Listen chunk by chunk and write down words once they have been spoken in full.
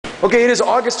Okay, it is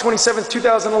August 27th,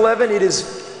 2011. It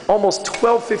is almost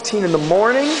 12:15 in the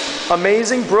morning.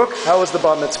 Amazing. Brooke, how was the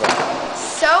bar mitzvah?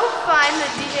 So fun. The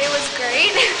DJ was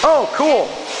great. Oh, cool.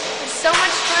 It was so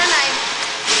much fun.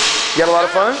 You had a lot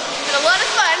of fun? Had a lot of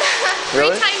fun.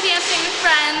 Really? Great time dancing with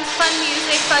friends, fun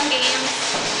music, fun games.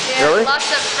 Yeah, Really?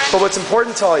 lots of friends. But what's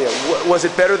important, Talia, was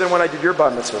it better than when I did your bar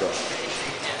mitzvah though?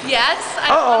 Yes, I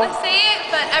don't want to say it,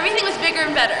 but everything was bigger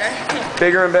and better.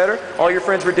 Bigger and better? All your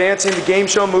friends were dancing, the game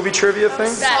show, movie trivia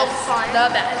thing? So fun.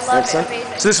 The best.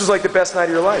 Excellent. So this was like the best night of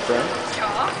your life,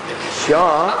 right?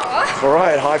 Yeah. All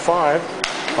right, high five.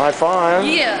 High five.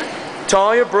 Yeah.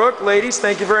 Talia, Brooke, ladies,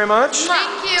 thank you very much.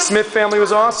 Thank you. Smith family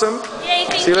was awesome. Yay,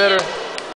 thank See you later.